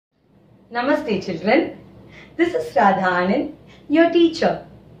Namaste children. This is Radha Anand, your teacher.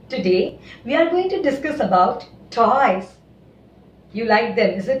 Today we are going to discuss about toys. You like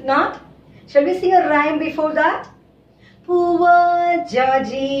them, is it not? Shall we sing a rhyme before that? Poor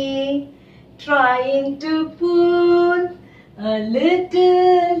Georgie trying to pull a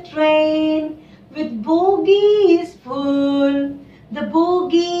little train with bogies full. The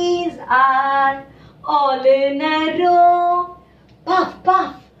bogies are all in a row. Puff,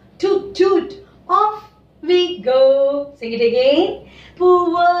 puff, toot, toot, off we go. Sing it again.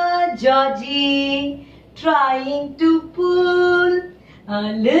 Poor Georgie trying to pull a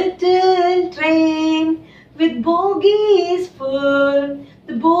little train with bogies full.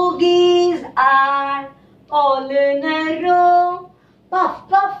 The bogies are all in a row. Puff,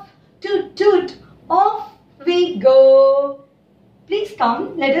 puff, toot, toot, off we go. Please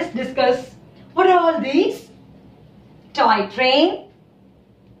come, let us discuss. What are all these? Toy train,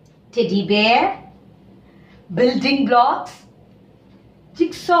 teddy bear, building blocks,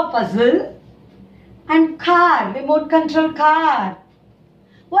 jigsaw puzzle, and car, remote control car.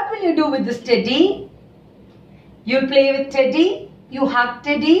 What will you do with this teddy? You'll play with teddy, you hug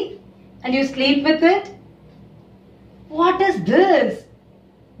teddy, and you sleep with it. What is this?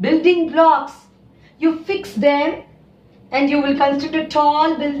 Building blocks. You fix them and you will construct a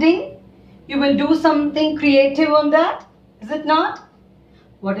tall building. You will do something creative on that, is it not?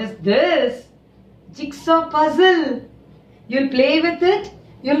 What is this? Jigsaw puzzle. You'll play with it,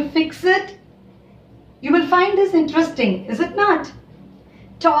 you'll fix it. You will find this interesting, is it not?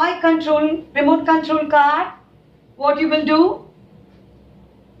 Toy control, remote control car. What you will do?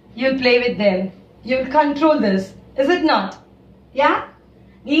 You'll play with them. You'll control this, is it not? Yeah?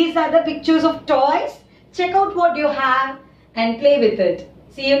 These are the pictures of toys. Check out what you have and play with it.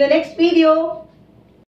 See you in the next video.